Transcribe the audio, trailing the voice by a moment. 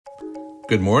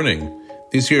Good morning.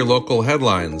 These are your local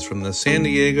headlines from the San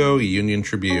Diego Union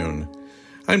Tribune.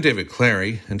 I'm David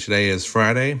Clary, and today is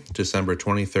Friday, December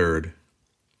 23rd.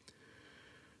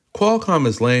 Qualcomm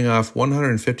is laying off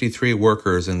 153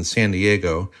 workers in San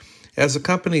Diego as the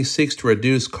company seeks to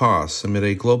reduce costs amid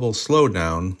a global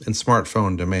slowdown in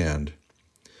smartphone demand.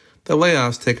 The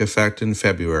layoffs take effect in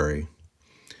February.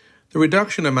 The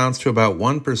reduction amounts to about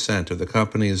 1% of the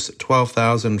company's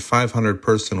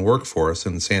 12,500-person workforce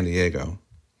in San Diego.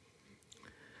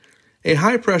 A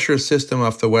high-pressure system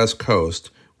off the West Coast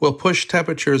will push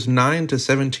temperatures 9 to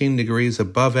 17 degrees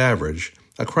above average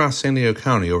across San Diego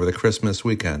County over the Christmas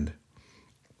weekend.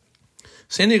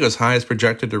 San Diego's high is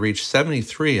projected to reach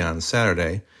 73 on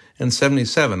Saturday and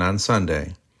 77 on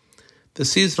Sunday. The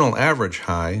seasonal average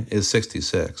high is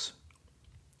 66.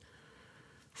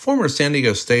 Former San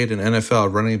Diego State and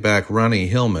NFL running back Ronnie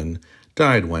Hillman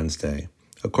died Wednesday,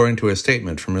 according to a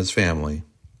statement from his family.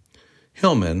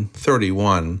 Hillman,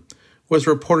 31, was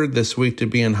reported this week to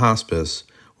be in hospice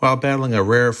while battling a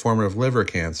rare form of liver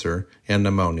cancer and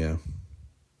pneumonia.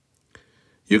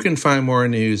 You can find more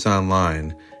news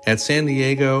online at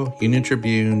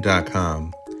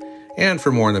SanDiegoUnionTribune.com. And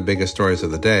for more on the biggest stories of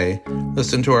the day,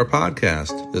 listen to our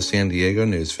podcast, The San Diego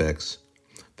News Fix.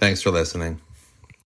 Thanks for listening.